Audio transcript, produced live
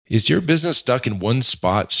Is your business stuck in one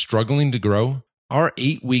spot, struggling to grow? Our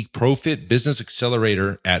 8-week ProFit Business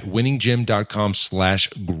Accelerator at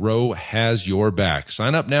winninggym.com/grow has your back.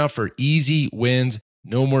 Sign up now for easy wins,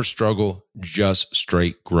 no more struggle, just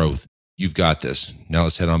straight growth. You've got this. Now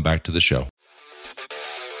let's head on back to the show.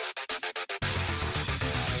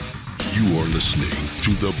 You are listening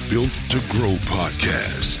to the Built to Grow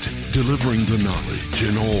podcast, delivering the knowledge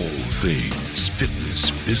in all things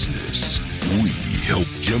fitness business. We help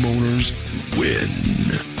gym owners win.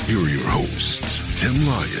 Here are your hosts, Tim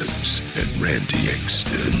Lyons and Randy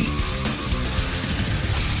Engston.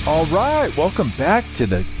 All right, welcome back to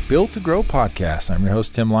the Built to Grow podcast. I'm your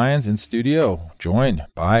host, Tim Lyons, in studio, joined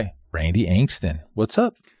by Randy Engston. What's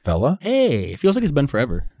up, fella? Hey, it feels like it's been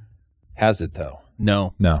forever. Has it, though?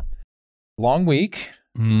 No. Long week.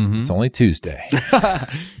 It's only Tuesday.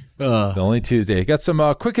 It's only Tuesday. Got some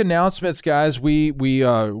quick announcements, guys. We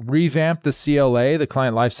revamped the CLA, the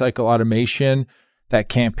Client Lifecycle Automation. That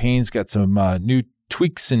campaign's got some new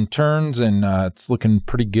tweaks and turns, and it's looking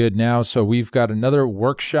pretty good now. So we've got another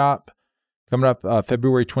workshop coming up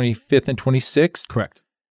February 25th and 26th. Correct.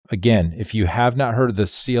 Again, if you have not heard of the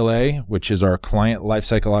CLA, which is our Client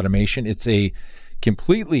Lifecycle Automation, it's a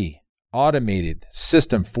completely automated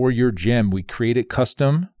system for your gym. We create it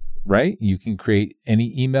custom, right? You can create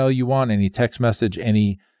any email you want, any text message,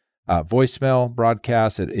 any voicemail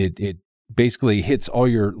broadcast. It basically hits all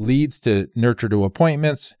your leads to nurture to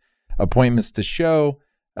appointments, appointments to show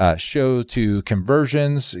to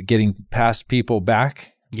conversions, getting past people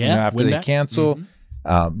back after they cancel,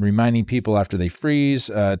 reminding people after they freeze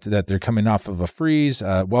that they're coming off of a freeze,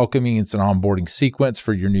 welcoming. It's an onboarding sequence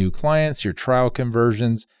for your new clients, your trial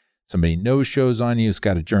conversions. Somebody no-shows on you, it's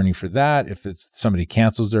got a journey for that. If it's somebody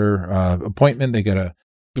cancels their appointment, they got to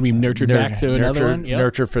be nurtured back to another one. Yep.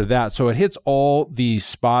 Nurture for that. So it hits all these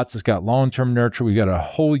spots. It's got long-term nurture. We got a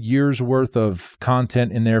whole year's worth of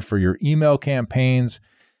content in there for your email campaigns,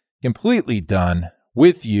 completely done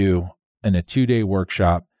with you in a 2-day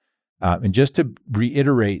workshop. And just to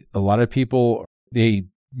reiterate, a lot of people, they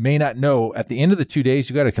may not know at the end of the 2 days,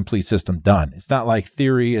 you got a complete system done. It's not like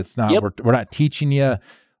theory. It's not, we're not teaching you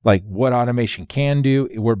like what automation can do.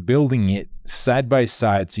 We're building it side by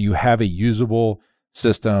side so you have a usable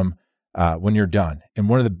system when you're done. And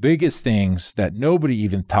one of the biggest things that nobody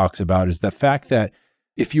even talks about is the fact that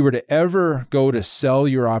if you were to ever go to sell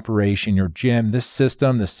your operation, your gym, this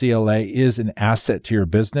system, the CLA, is an asset to your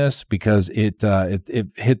business because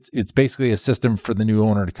it's basically a system for the new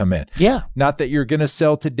owner to come in. Yeah. Not that you're going to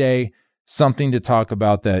sell today something to talk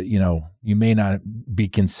about that, you may not be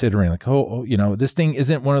considering, like, this thing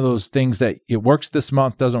isn't one of those things that it works this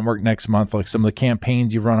month, doesn't work next month. Like some of the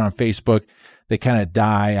campaigns you run on Facebook, they kind of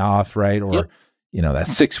die off, right? Or, that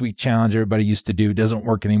 6-week challenge everybody used to do doesn't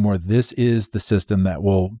work anymore. This is the system that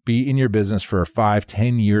will be in your business for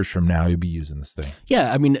 5-10 years from now. You'll be using this thing.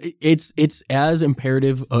 Yeah. I mean, it's as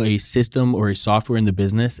imperative a system or a software in the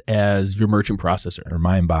business as your merchant processor. Or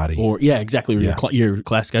MindBody. Or, exactly. Or your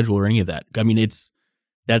class schedule or any of that. I mean,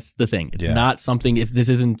 that's the thing. It's not something, this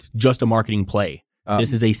isn't just a marketing play.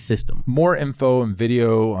 This is a system. More info and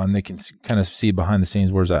video on, they can kind of see behind the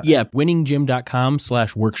scenes. Where's that? Yeah.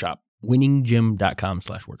 winninggym.com/workshop.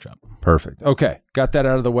 winninggym.com/workshop. Perfect. Okay. Got that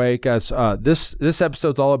out of the way, guys. This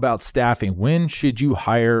episode's all about staffing. When should you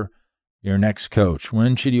hire your next coach?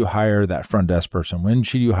 When should you hire that front desk person? When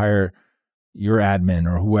should you hire your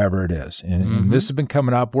admin or whoever it is? And this has been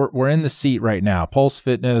coming up. We're in the seat right now. Pulse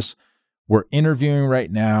Fitness, we're interviewing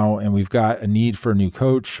right now, and we've got a need for a new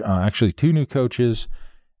coach, actually 2 new coaches,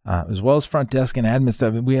 as well as front desk and admin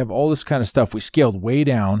stuff. And we have all this kind of stuff. We scaled way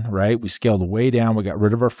down, right? We scaled way down. We got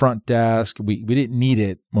rid of our front desk. We didn't need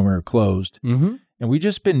it when we were closed. And we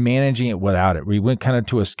just been managing it without it. We went kind of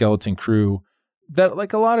to a skeleton crew that,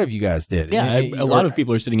 like a lot of you guys did. Yeah, a lot of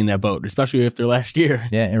people are sitting in that boat, especially after last year.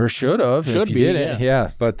 Yeah, or should have. Should be,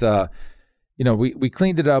 yeah. But we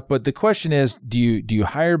cleaned it up. But the question is, do you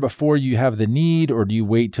hire before you have the need, or do you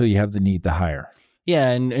wait till you have the need to hire?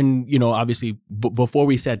 Yeah, and obviously, before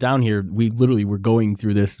we sat down here, we literally were going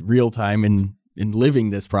through this real time and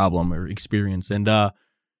living this problem or experience. And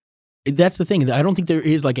that's the thing. I don't think there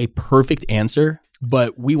is like a perfect answer,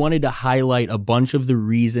 but we wanted to highlight a bunch of the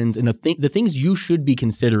reasons and the things you should be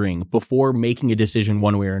considering before making a decision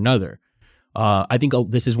one way or another. I think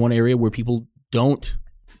this is one area where people don't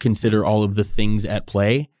consider all of the things at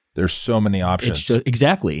play. There's so many options. It's just,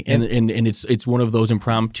 exactly. And it's one of those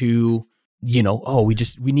impromptu,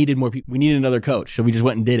 we needed more people. We needed another coach. So we just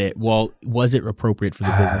went and did it. Well, was it appropriate for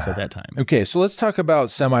the business at that time? Okay. So let's talk about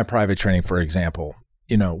semi-private training, for example.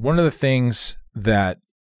 One of the things that,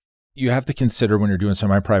 you have to consider when you're doing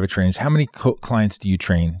semi-private trainings, how many clients do you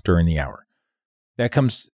train during the hour? That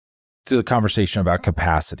comes to the conversation about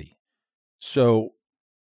capacity. So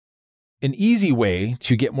an easy way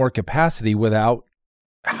to get more capacity without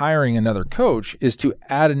hiring another coach is to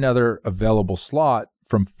add another available slot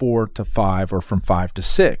from 4 to 5 or from 5 to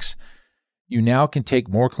 6. You now can take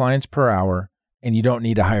more clients per hour and you don't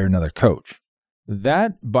need to hire another coach.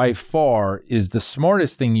 That by far is the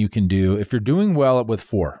smartest thing you can do if you're doing well with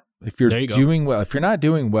 4. If you're doing well, if you're not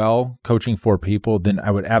doing well coaching 4 people, then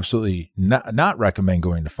I would absolutely not recommend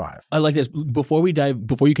going to 5. I like this. Before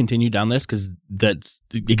you continue down this, because that's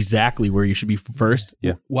exactly where you should be first.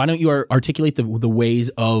 Yeah. Why don't you articulate the ways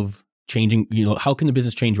of changing, how can the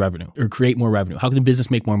business change revenue or create more revenue? How can the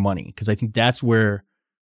business make more money? Because I think that's where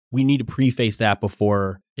we need to preface that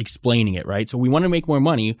before explaining it, right? So we want to make more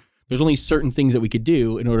money. There's only certain things that we could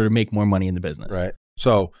do in order to make more money in the business. Right.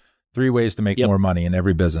 So 3 ways to make more money in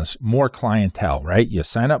every business. More clientele, right? You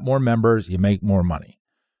sign up more members, you make more money.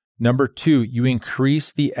 Number 2, you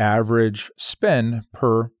increase the average spend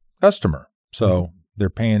per customer. So they're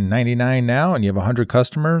paying $99 now and you have 100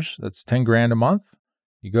 customers, that's $10,000 a month.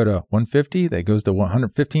 You go to 150, that goes to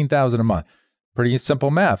 $115,000 a month. Pretty simple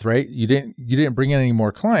math, right? You didn't bring in any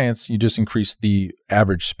more clients, you just increased the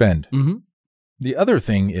average spend. Mm-hmm. The other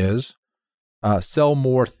thing is sell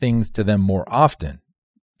more things to them more often.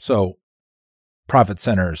 So profit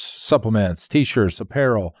centers, supplements, t-shirts,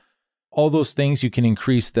 apparel, all those things, you can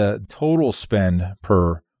increase the total spend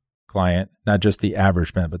per client, not just the average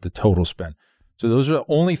spend, but the total spend. So those are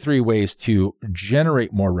only 3 ways to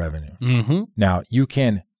generate more revenue. Mm-hmm. Now you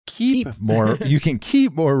can keep more, you can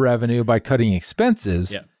keep more revenue by cutting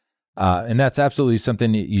expenses. Yeah. And that's absolutely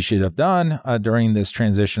something that you should have done during this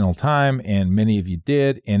transitional time, and many of you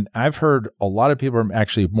did. And I've heard a lot of people are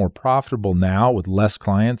actually more profitable now with less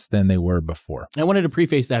clients than they were before. I wanted to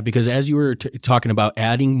preface that because as you were talking about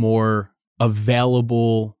adding more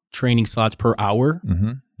available training slots per hour,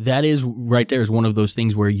 that is right there is one of those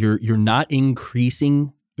things where you're not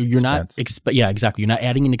increasing, you're expense. not, exactly. You're not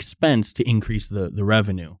adding an expense to increase the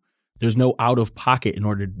revenue. There's no out of pocket in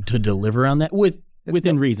order to deliver on that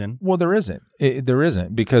within reason. Well, there isn't. There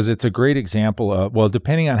isn't, because it's a great example of, well,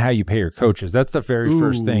 depending on how you pay your coaches, that's the very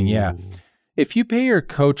first thing. Yeah. If you pay your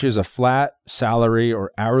coaches a flat salary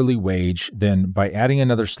or hourly wage, then by adding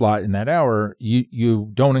another slot in that hour,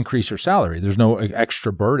 you don't increase your salary. There's no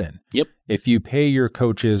extra burden. Yep. If you pay your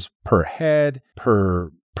coaches per head,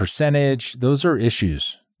 per percentage, those are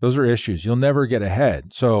issues. You'll never get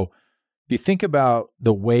ahead. So if you think about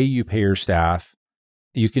the way you pay your staff,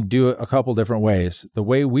 you can do it a couple different ways. The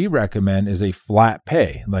way we recommend is a flat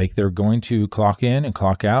pay. Like they're going to clock in and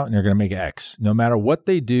clock out and they're going to make X no matter what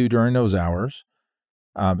they do during those hours.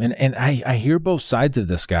 And I hear both sides of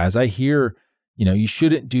this, guys. I hear, you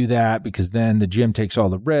shouldn't do that because then the gym takes all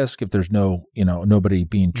the risk if there's nobody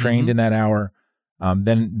being trained in that hour.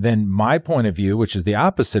 Then my point of view, which is the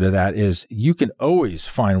opposite of that, is you can always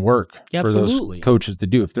find work for those coaches to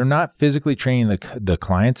do. If they're not physically training the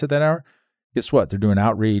clients at that hour, guess what? They're doing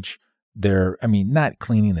outreach. They're, not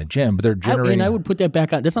cleaning the gym, but they're generating. And I would put that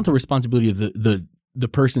back on. That's not the responsibility of the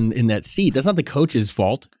person in that seat. That's not the coach's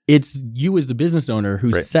fault. It's you as the business owner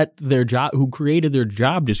who set their job, who created their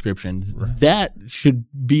job description. Right. That should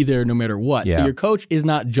be there no matter what. Yeah. So your coach is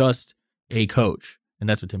not just a coach. And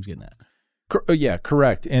that's what Tim's getting at. Yeah,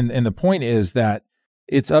 correct. And the point is that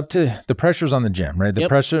it's up to the pressure's on the gym, right?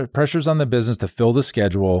 The pressure's on the business to fill the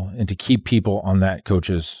schedule and to keep people on that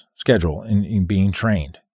coach's schedule and being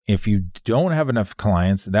trained. If you don't have enough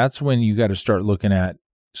clients, that's when you got to start looking at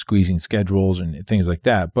squeezing schedules and things like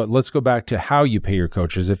that. But let's go back to how you pay your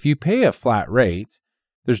coaches. If you pay a flat rate,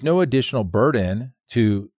 there's no additional burden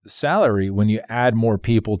to salary when you add more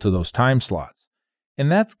people to those time slots.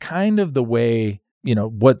 And that's kind of the way,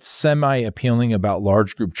 what's semi-appealing about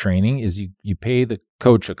large group training is you pay the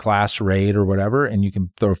coach a class rate or whatever, and you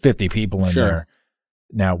can throw 50 people in there.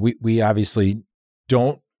 Now, we obviously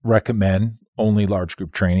don't recommend only large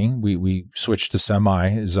group training. We switched to semi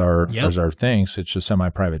as our thing, switch to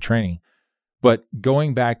semi-private training. But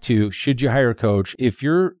going back to, should you hire a coach? If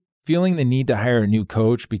you're feeling the need to hire a new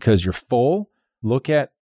coach because you're full, look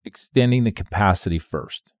at extending the capacity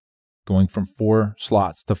first, going from 4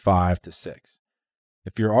 slots to 5 to 6.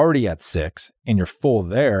 If you're already at 6 and you're full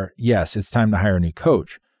there, yes, it's time to hire a new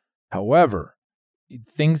coach. However,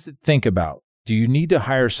 things to think about. Do you need to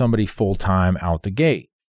hire somebody full-time out the gate?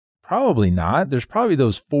 Probably not. There's probably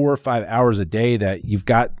those 4 or 5 hours a day that you've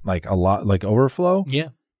got like a lot, like overflow. Yeah.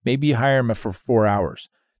 Maybe you hire them for 4 hours.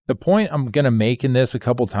 The point I'm going to make in this a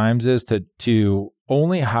couple times is to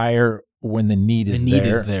only hire when the need is there. The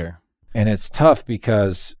need is there. And it's tough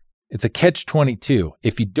because It's a catch-22.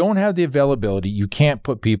 If you don't have the availability, you can't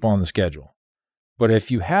put people on the schedule. But if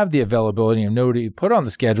you have the availability and know to put on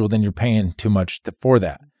the schedule, then you're paying too much for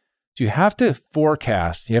that. So you have to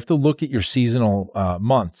forecast. You have to look at your seasonal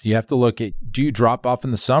months. You have to look at, do you drop off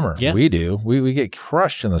in the summer? Yeah. We do. We get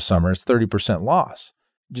crushed in the summer. It's 30% loss.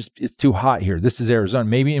 Just it's too hot here. This is Arizona.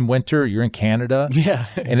 Maybe in winter, you're in Canada. Yeah.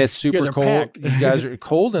 And it's super cold. Packed. You guys are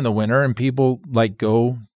cold in the winter, and people like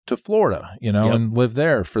go to Florida, and live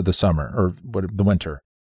there for the summer or the winter.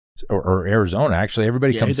 Or Arizona, actually.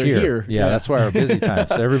 Everybody comes here. Yeah, that's why our busy time.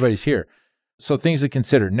 So everybody's here. So things to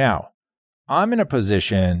consider. Now, I'm in a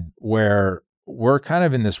position where we're kind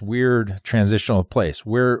of in this weird transitional place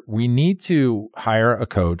where we need to hire a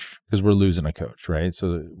coach because we're losing a coach, right?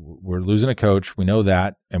 So we're losing a coach. We know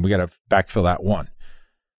that, and we got to backfill that one.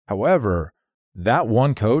 However, that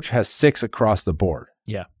one coach has 6 across the board.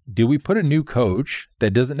 Yeah. Do we put a new coach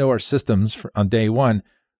that doesn't know our systems on day one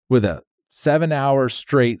with a 7 hour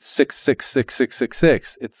straight 6?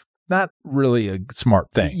 It's not really a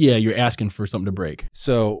smart thing. Yeah, you're asking for something to break.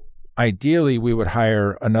 So ideally, we would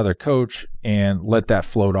hire another coach and let that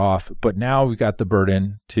float off. But now we've got the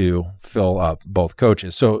burden to fill up both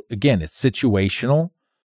coaches. So again, it's situational.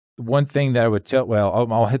 One thing that I would tell,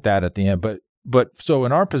 I'll hit that at the end. But so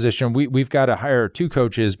in our position, we've got to hire 2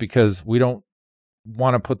 coaches because we don't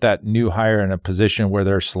want to put that new hire in a position where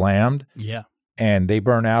they're slammed. Yeah. And they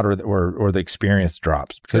burn out or the experience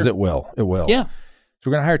drops because it will. Yeah. So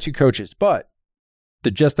we're going to hire 2 coaches, but the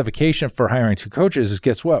justification for hiring 2 coaches is,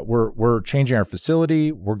 guess what? We're changing our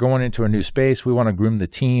facility. We're going into a new space. We want to groom the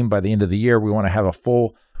team by the end of the year. We want to have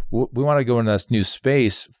we want to go into this new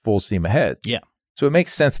space full steam ahead. Yeah. So it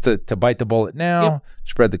makes sense to bite the bullet now,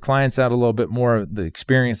 spread the clients out a little bit more. The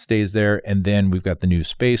experience stays there. And then we've got the new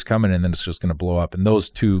space coming, and then it's just going to blow up. And those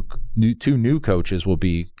two new coaches will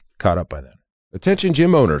be caught up by then. Attention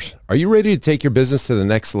gym owners, are you ready to take your business to the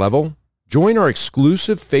next level? Join our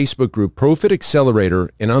exclusive Facebook group, Profit Accelerator,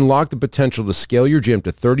 and unlock the potential to scale your gym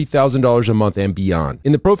to $30,000 a month and beyond.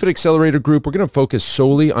 In the Profit Accelerator group, we're going to focus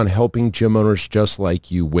solely on helping gym owners just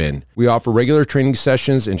like you win. We offer regular training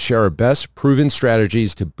sessions and share our best proven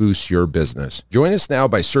strategies to boost your business. Join us now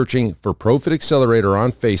by searching for Profit Accelerator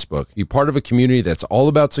on Facebook. Be part of a community that's all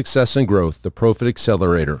about success and growth, the Profit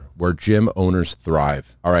Accelerator, where gym owners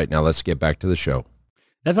thrive. All right, now let's get back to the show.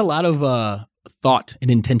 That's a lot of thought and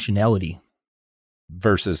intentionality.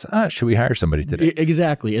 Versus, should we hire somebody today?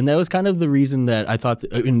 Exactly. And that was kind of the reason that I thought,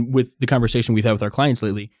 with the conversation we've had with our clients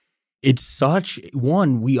lately, it's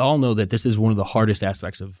we all know that this is one of the hardest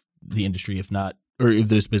aspects of the industry, if not, or of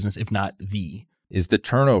this business, if not is the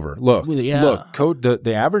turnover. Look, the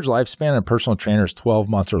average lifespan of a personal trainer is 12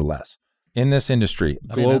 months or less in this industry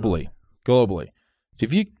globally. So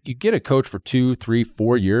if you get a coach for 2, 3,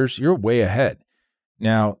 4 years, you're way ahead.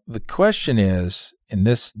 Now, the question is, and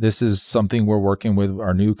this is something we're working with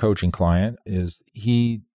our new coaching client, is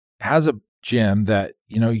he has a gym that,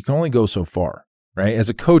 you can only go so far, right? As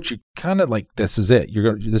a coach, you kind of like, this is it.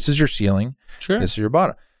 This is your ceiling. Sure. This is your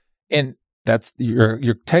bottom. And that's,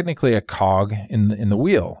 you're technically a cog in the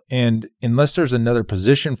wheel. And unless there's another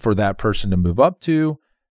position for that person to move up to,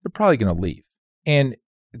 they're probably going to leave.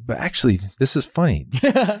 But actually, this is funny.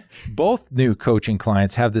 Both new coaching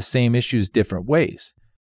clients have the same issues different ways.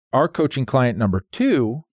 Our coaching client number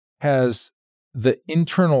 2 has the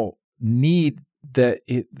internal need that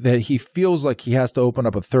he feels like he has to open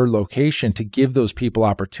up a 3rd location to give those people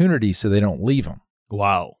opportunities so they don't leave him.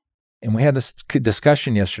 Wow. And we had a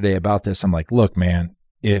discussion yesterday about this. I'm like, look, man,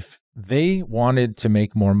 if they wanted to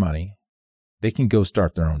make more money, they can go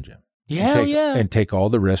start their own gym. And take all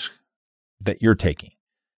the risk that you're taking.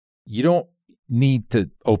 You don't need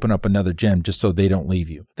to open up another gym just so they don't leave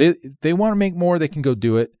you. They want to make more, they can go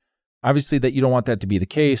do it. Obviously, that you don't want that to be the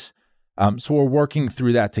case. So we're working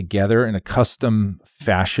through that together in a custom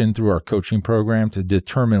fashion through our coaching program to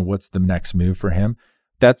determine what's the next move for him.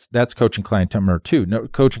 That's coaching client number 2. No,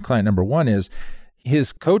 coaching client number 1 is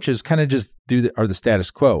his coaches kind of just are the status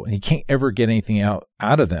quo, and he can't ever get anything out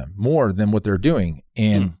of them more than what they're doing.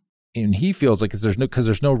 And he feels like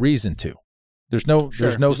there's no reason to. There's no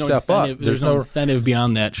step up. There's no incentive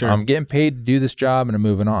beyond that. Sure. I'm getting paid to do this job and I'm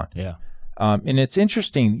moving on. Yeah. And it's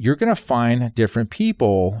interesting. You're going to find different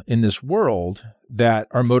people in this world that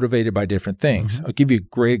are motivated by different things. Mm-hmm. I'll give you a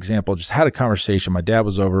great example. Just had a conversation. My dad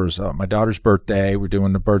was over. It was my daughter's birthday. We're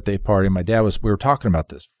doing the birthday party. We were talking about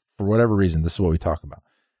this for whatever reason. This is what we talk about.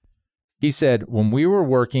 He said, when we were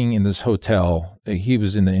working in this hotel, he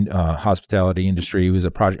was in the hospitality industry. He was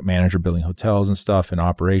a project manager building hotels and stuff and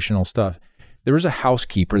operational stuff. There was a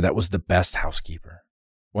housekeeper that was the best housekeeper.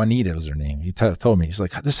 Juanita was her name. He told me, he's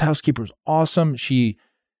like, this housekeeper is awesome.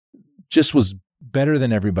 just was better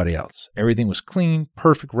than everybody else. Everything was clean,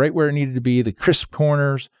 perfect, right where it needed to be, the crisp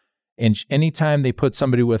corners. And anytime they put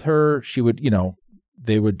somebody with her, she would,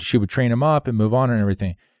 she would train them up and move on and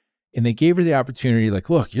everything. And they gave her the opportunity, like,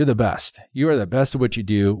 look, you're the best. You are the best at what you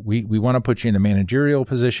do. We want to put you in a managerial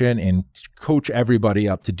position and coach everybody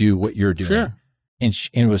up to do what you're doing. Sure. And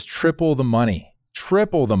it was triple the money.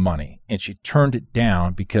 And she turned it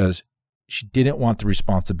down because she didn't want the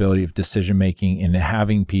responsibility of decision making and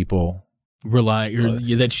having people rely she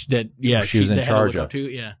was in charge of.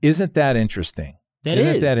 Yeah. Isn't that interesting?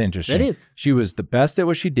 Isn't that interesting? That is. She was the best at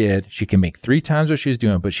what she did. She can make 3 times what she was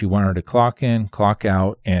doing, but she wanted to clock in, clock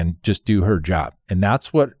out, and just do her job. And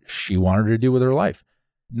that's what she wanted to do with her life.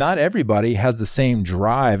 Not everybody has the same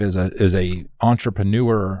drive as a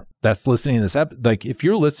entrepreneur that's listening to this. Like, if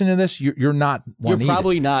you're listening to this, you're not Juanita. You're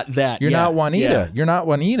probably not that. You're not Juanita. Yeah. You're not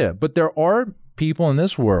Juanita. But there are people in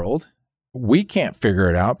this world, we can't figure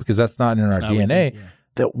it out because that's not in our DNA,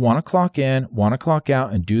 that want to clock in, want to clock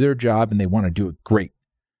out, and do their job, and they want to do it great.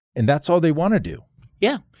 And that's all they want to do.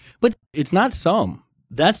 Yeah. But it's not some.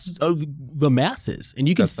 That's the masses. And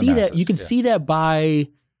you can see that. You can see that by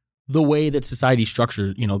the way that society is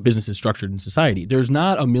structured, business is structured in society. There's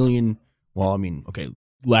not a million,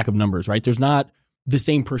 lack of numbers, right? There's not the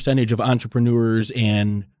same percentage of entrepreneurs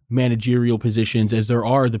and managerial positions as there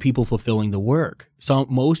are the people fulfilling the work.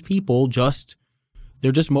 Most people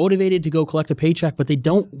they're just motivated to go collect a paycheck, but they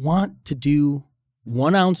don't want to do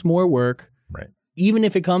 1 ounce more work. Right. Even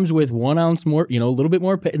if it comes with 1 ounce more, a little bit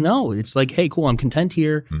more pay. No, it's like, hey, cool, I'm content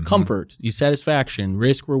here. Mm-hmm. Comfort, satisfaction,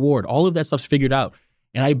 risk, reward, all of that stuff's figured out.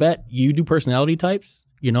 And I bet you do personality types,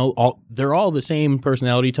 they're all the same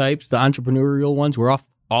personality types. The entrepreneurial ones, we're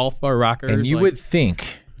all for rockers. And you would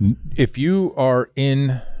think if you are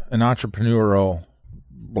in an entrepreneurial,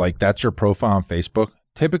 like that's your profile on Facebook,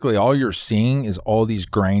 typically all you're seeing is all these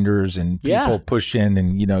grinders and people pushing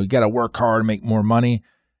and, you got to work hard, make more money.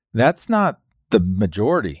 That's not the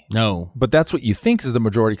majority. No. But that's what you think is the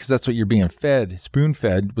majority because that's what you're being fed,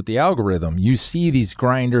 spoon-fed with the algorithm. You see these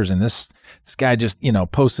grinders and this guy just,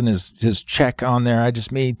 posting his check on there. I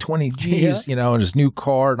just made 20 G's, and his new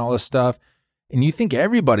car and all this stuff. And you think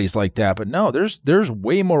everybody's like that, but no, there's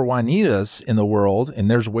way more Juanitas in the world, and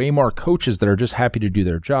there's way more coaches that are just happy to do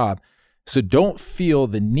their job. So don't feel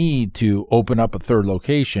the need to open up a third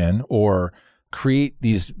location or create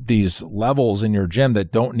these levels in your gym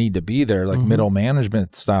that don't need to be there, like middle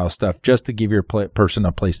management style stuff, just to give your person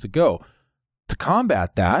a place to go. To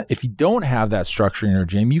combat that, if you don't have that structure in your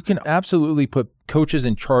gym, you can absolutely put coaches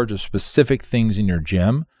in charge of specific things in your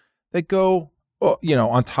gym that go,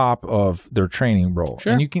 on top of their training role.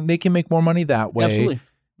 Sure. And they can make more money that way. Absolutely.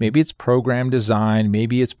 Maybe it's program design.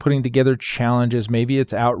 Maybe it's putting together challenges. Maybe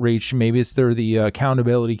it's outreach. Maybe it's they're the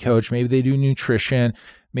accountability coach. Maybe they do nutrition.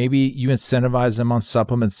 Maybe you incentivize them on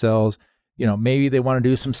supplement sales. Maybe they want to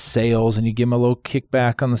do some sales and you give them a little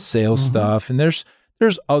kickback on the sales stuff. And there's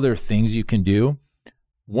other things you can do.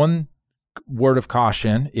 One word of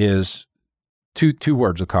caution is two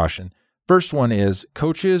words of caution. First one is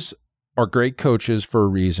coaches are great coaches for a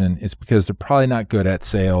reason. It's because they're probably not good at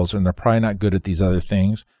sales and they're probably not good at these other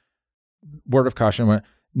things. Word of caution.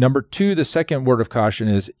 Number 2, the second word of caution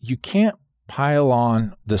is you can't pile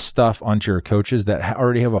on the stuff onto your coaches that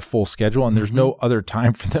already have a full schedule and there's no other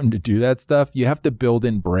time for them to do that stuff. You have to build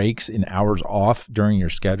in breaks and hours off during your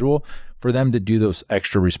schedule for them to do those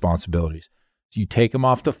extra responsibilities. So you take them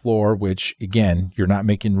off the floor, which again, you're not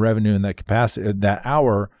making revenue in that capacity, that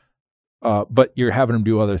hour, but you're having them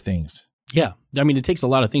do other things. Yeah. I mean, it takes a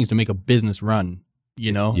lot of things to make a business run,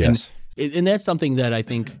 Yes. And that's something that I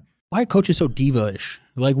think, why are coaches so diva-ish?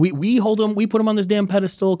 Like we hold them, we put them on this damn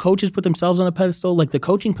pedestal. Coaches put themselves on a pedestal. Like the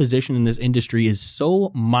coaching position in this industry is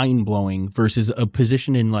so mind-blowing versus a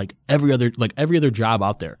position in every other job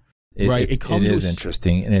out there. Right. It is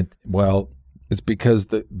interesting. And it's because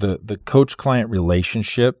the coach-client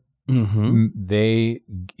relationship, they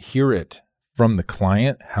hear it from the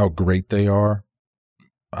client, how great they are.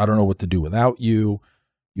 I don't know what to do without you.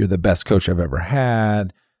 You're the best coach I've ever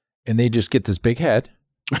had. And they just get this big head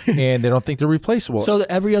and they don't think they're replaceable. So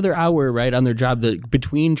every other hour, right, on their job,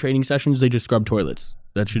 between training sessions, they just scrub toilets.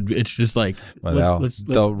 It's just like,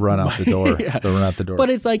 they'll run out the door. Yeah. They'll run out the door. But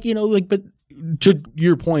it's like, but to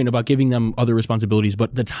your point about giving them other responsibilities,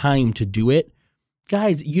 but the time to do it,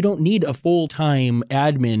 guys, you don't need a full-time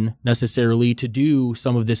admin necessarily to do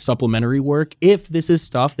some of this supplementary work if this is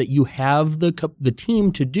stuff that you have the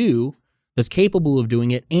team to do that's capable of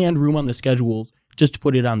doing it and room on the schedules just to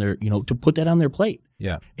put it on their, to put that on their plate.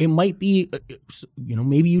 Yeah. It might be,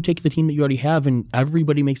 maybe you take the team that you already have and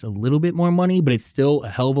everybody makes a little bit more money, but it's still a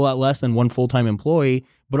hell of a lot less than one full-time employee,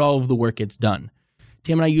 but all of the work gets done.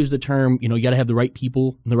 Tim and I use the term, you got to have the right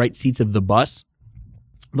people in the right seats of the bus.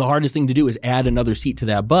 The hardest thing to do is add another seat to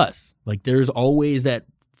that bus. Like there's always that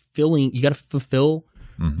filling, you got to fulfill,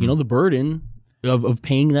 the burden of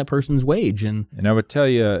paying that person's wage. And I would tell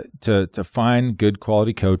you to find good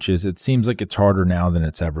quality coaches, it seems like it's harder now than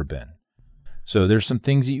it's ever been. So there's some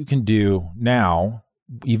things that you can do now,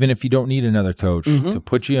 even if you don't need another coach, to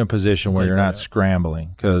put you in a position where you're not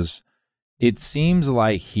scrambling. Because it seems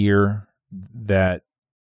like here that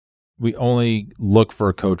we only look for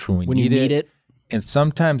a coach when you need it. And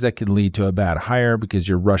sometimes that could lead to a bad hire because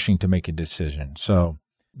you're rushing to make a decision. So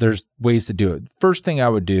there's ways to do it. First thing I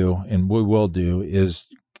would do, and we will do, is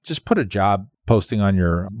just put a job posting on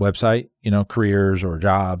your website, careers or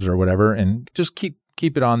jobs or whatever, and just keep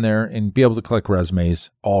it on there and be able to collect resumes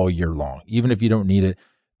all year long. Even if you don't need it,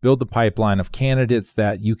 build the pipeline of candidates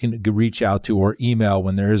that you can reach out to or email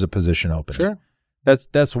when there is a position open. Sure.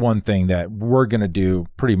 That's one thing that we're going to do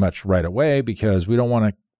pretty much right away because we don't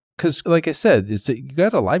want to, because like I said, you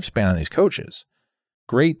got a lifespan on these coaches.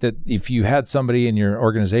 Great that if you had somebody in your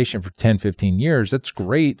organization for 10, 15 years, that's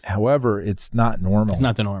great. However, it's not normal. It's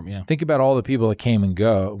not the norm, yeah. Think about all the people that came and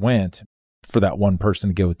went for that one person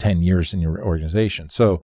to go 10 years in your organization.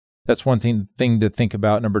 So that's one thing to think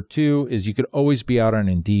about. Number two is you could always be out on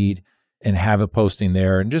Indeed and have a posting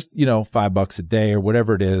there and just, $5 a day or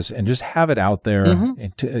whatever it is, and just have it out there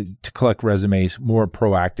and to collect resumes more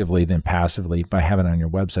proactively than passively by having it on your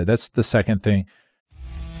website. That's the second thing.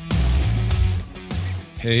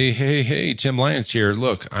 Hey, Tim Lyons here.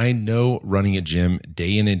 Look, I know running a gym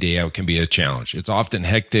day in and day out can be a challenge. It's often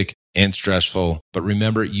hectic and stressful, but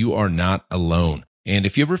remember, you are not alone. And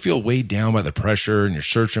if you ever feel weighed down by the pressure and you're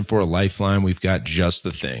searching for a lifeline, we've got just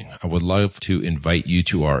the thing. I would love to invite you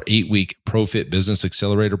to our 8-week ProFit Business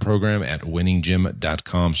Accelerator program at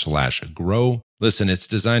winninggym.com/grow. Listen, it's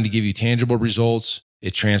designed to give you tangible results.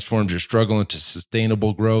 It transforms your struggle into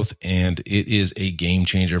sustainable growth, and it is a game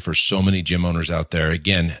changer for so many gym owners out there.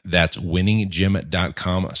 Again, that's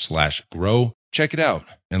winninggym.com/grow. Check it out,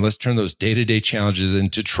 and let's turn those day-to-day challenges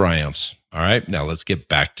into triumphs. All right, now let's get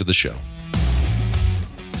back to the show.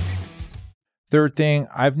 Third thing,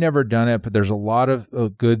 I've never done it, but there's a lot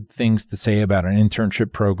of good things to say about an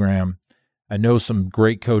internship program. I know some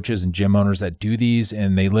great coaches and gym owners that do these,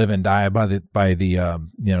 and they live and die by the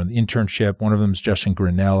internship. One of them is Justin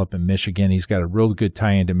Grinnell up in Michigan. He's got a real good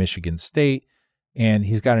tie into Michigan State, and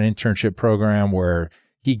he's got an internship program where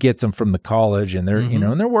he gets them from the college, and they're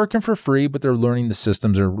and they're working for free, but they're learning the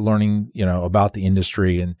systems, they're learning about the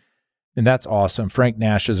industry, and that's awesome. Frank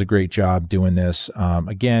Nash does a great job doing this.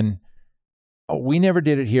 Again, we never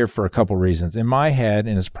did it here for a couple reasons. In my head,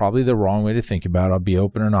 and it's probably the wrong way to think about it, I'll be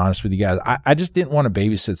open and honest with you guys. I just didn't want to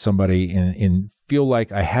babysit somebody and feel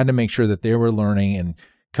like I had to make sure that they were learning and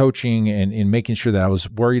coaching and making sure that I was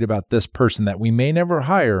worried about this person that we may never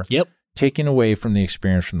hire, taking away from the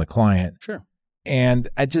experience from the client. Sure. And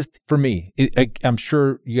for me, I'm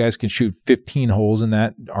sure you guys can shoot 15 holes in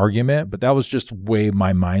that argument, but that was just the way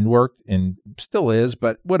my mind worked and still is,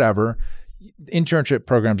 but whatever. Internship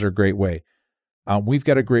programs are a great way. We've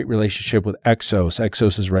got a great relationship with Exos.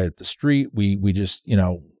 Exos is right up the street. We just,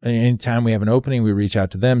 anytime we have an opening, we reach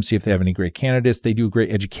out to them, see if they have any great candidates. They do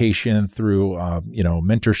great education through,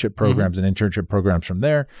 mentorship programs and internship programs from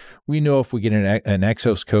there. We know if we get an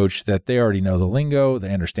Exos coach that they already know the lingo,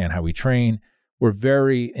 they understand how we train. We're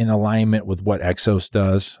very in alignment with what Exos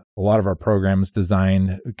does. A lot of our programs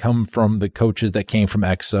come from the coaches that came from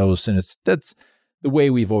Exos, and that's the way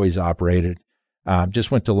we've always operated. Just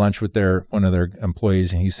went to lunch with one of their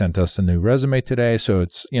employees, and he sent us a new resume today. So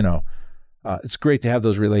it's it's great to have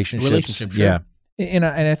those relationships. Sure. Yeah, and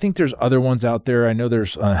I think there's other ones out there. I know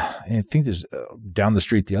there's down the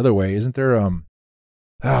street the other way, isn't there? I'll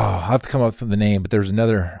have to come up with the name, but there's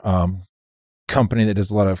another company that does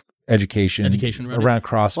a lot of education around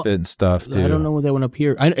CrossFit and stuff too. I don't know that one up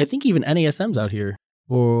here. I think even NASM's out here.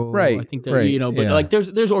 Right. I think that, but like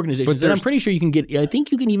there's organizations, and I'm pretty sure you can I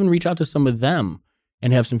think you can even reach out to some of them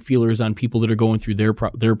and have some feelers on people that are going through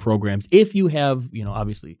their programs. If you have,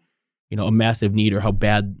 obviously, a massive need or how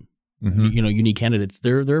bad, you need candidates,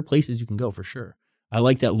 there are places you can go for sure. I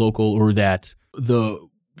like that local or the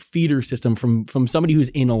feeder system from somebody who's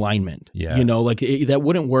in alignment. Yeah. That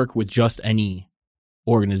wouldn't work with just any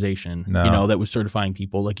organization, that was certifying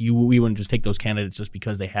people. Like we wouldn't just take those candidates just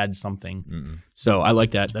because they had something. So I like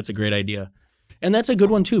that. That's a great idea. And that's a good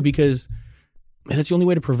one too, because that's the only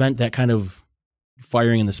way to prevent that kind of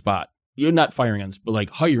firing in the spot. you're not firing on this, but like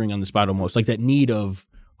hiring on the spot almost, like that need of,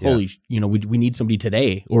 holy, we need somebody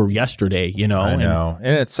today or yesterday, I know.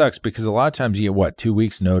 And it sucks because a lot of times you get 2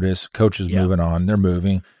 weeks notice, coaches moving on, they're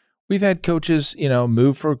moving. We've had coaches,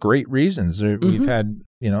 move for great reasons. We've had,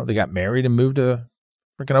 they got married and moved to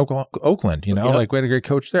freaking Oakland, like we had a great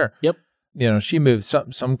coach there. Yep. She moved.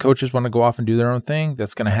 Some coaches want to go off and do their own thing.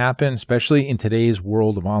 That's going to happen, especially in today's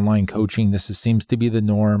world of online coaching. This seems to be the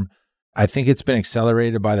norm. I think it's been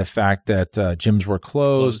accelerated by the fact that gyms were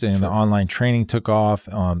closed and the online training took off.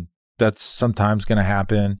 That's sometimes going to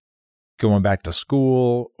happen. Going back to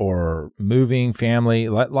school or moving, family.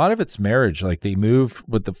 A lot of it's marriage. Like they move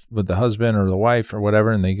with the husband or the wife or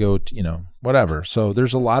whatever, and they go to, whatever. So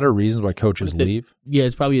there's a lot of reasons why coaches leave. Yeah,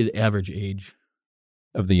 it's probably the average age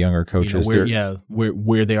of the younger coaches.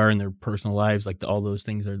 Where they are in their personal lives, like all those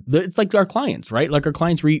things are. It's like our clients, right? Like our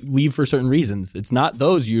clients leave for certain reasons. It's not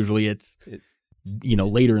those usually. It's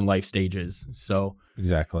later in life stages. So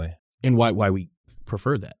exactly, and why we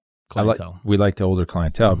prefer that clientele. We like the older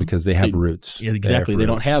clientele because they have roots. Yeah, exactly. They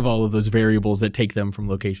don't have all of those variables that take them from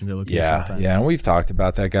location to location. Yeah, and we've talked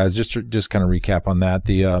about that, guys. Just kind of recap on that.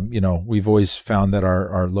 We've always found that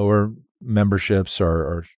our lower memberships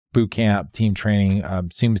or boot camp team training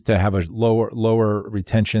seems to have a lower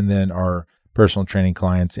retention than our personal training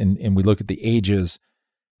clients. And we look at the ages,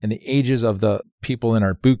 and the ages of the people in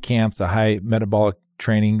our boot camps, the high metabolic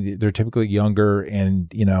training, they're typically younger. And,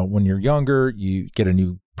 when you're younger, you get a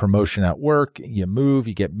new promotion at work, you move,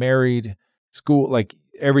 you get married, school, like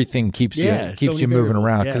everything keeps you moving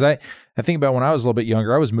around. Because I think about when I was a little bit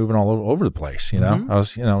younger, I was moving all over the place, I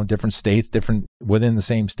was, different states, different within the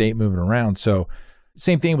same state moving around. So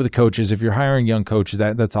same thing with the coaches. If you're hiring young coaches,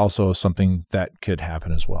 that's also something that could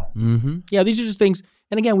happen as well. Mm-hmm. Yeah, these are just things.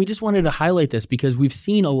 And again, we just wanted to highlight this because we've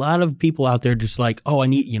seen a lot of people out there just like, oh, I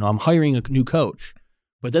need, I'm hiring a new coach.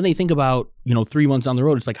 But then they think about, 3 months down the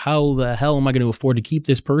road, it's like, how the hell am I going to afford to keep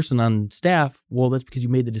this person on staff? Well, that's because you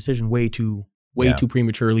made the decision way too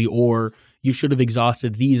prematurely, or you should have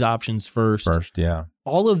exhausted these options first.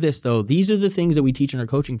 All of this, though, these are the things that we teach in our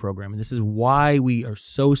coaching program. And this is why we are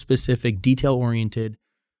so specific, detail-oriented.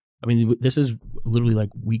 I mean, this is literally like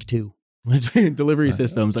week 2. Delivery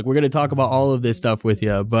systems. Like, we're going to talk about all of this stuff with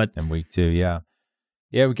you. But in week 2, yeah,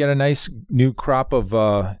 we got a nice new crop of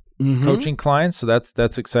coaching clients. So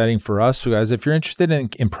that's exciting for us. So guys, if you're interested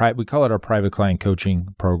in private, we call it our private client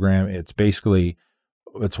coaching program. It's basically,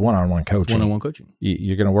 it's one-on-one coaching. One-on-one coaching.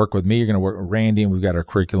 You're going to work with me. You're going to work with Randy, and we've got our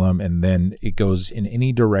curriculum, and then it goes in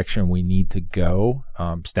any direction we need to go.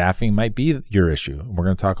 Staffing might be your issue. We're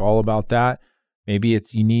going to talk all about that. Maybe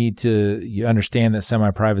it's you understand that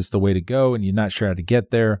semi-private is the way to go, and you're not sure how to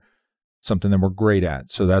get there. Something that we're great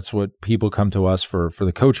at. So that's what people come to us for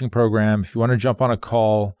the coaching program. If you want to jump on a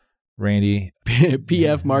call, Randy,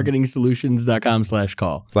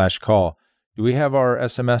 pfmarketingsolutions.com/call. Do we have our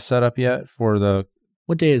SMS set up yet for the...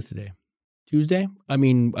 What day is today? Tuesday? I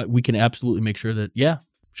mean, we can absolutely make sure that, yeah,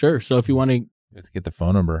 sure. So if you want to... Let's get the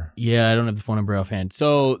phone number. Yeah, I don't have the phone number offhand.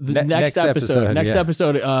 So the next episode,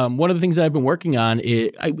 one of the things that I've been working on is,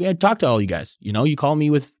 I talked to all you guys. You call me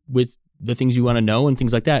with the things you want to know and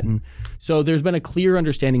things like that. And so there's been a clear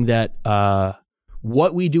understanding that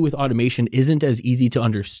what we do with automation isn't as easy to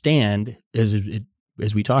understand as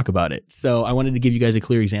we talk about it. So I wanted to give you guys a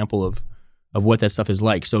clear example of what that stuff is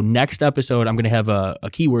like. So next episode, I'm going to have a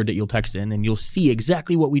keyword that you'll text in, and you'll see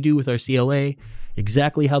exactly what we do with our CLA,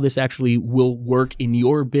 exactly how this actually will work in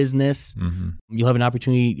your business. Mm-hmm. You'll have an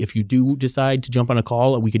opportunity, if you do decide to jump on a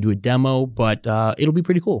call, we could do a demo, but it'll be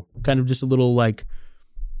pretty cool. Kind of just a little like,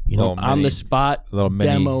 on the spot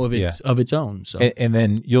demo of its own. So and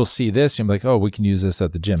then you'll see this, and you'll be like, oh, we can use this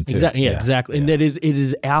at the gym too. Exactly. Yeah, exactly. Yeah. And it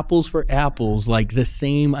is apples for apples, like the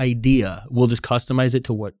same idea. We'll just customize it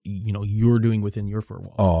to what you're doing within your 4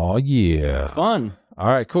 walls. Oh yeah, it's fun. All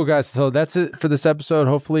right, cool guys. So that's it for this episode.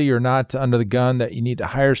 Hopefully you're not under the gun that you need to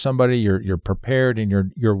hire somebody. You're prepared,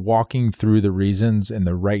 and you're walking through the reasons and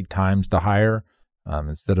the right times to hire,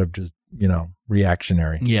 instead of just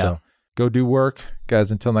reactionary. Yeah. So, go do work.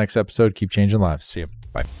 Guys, until next episode, keep changing lives. See you.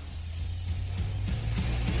 Bye.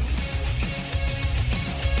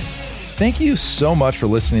 Thank you so much for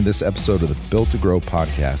listening to this episode of the Built to Grow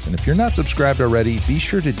podcast. And if you're not subscribed already, be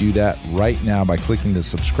sure to do that right now by clicking the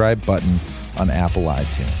subscribe button on Apple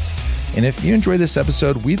iTunes. And if you enjoyed this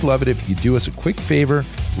episode, we'd love it if you could do us a quick favor,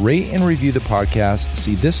 rate and review the podcast.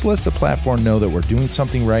 See, this lets the platform know that we're doing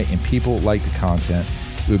something right and people like the content.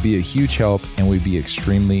 It would be a huge help, and we'd be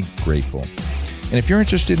extremely grateful. And if you're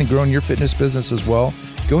interested in growing your fitness business as well,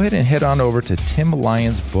 go ahead and head on over to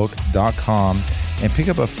timlyonsbook.com and pick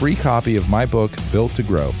up a free copy of my book, Built to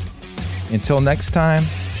Grow. Until next time,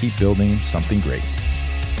 keep building something great.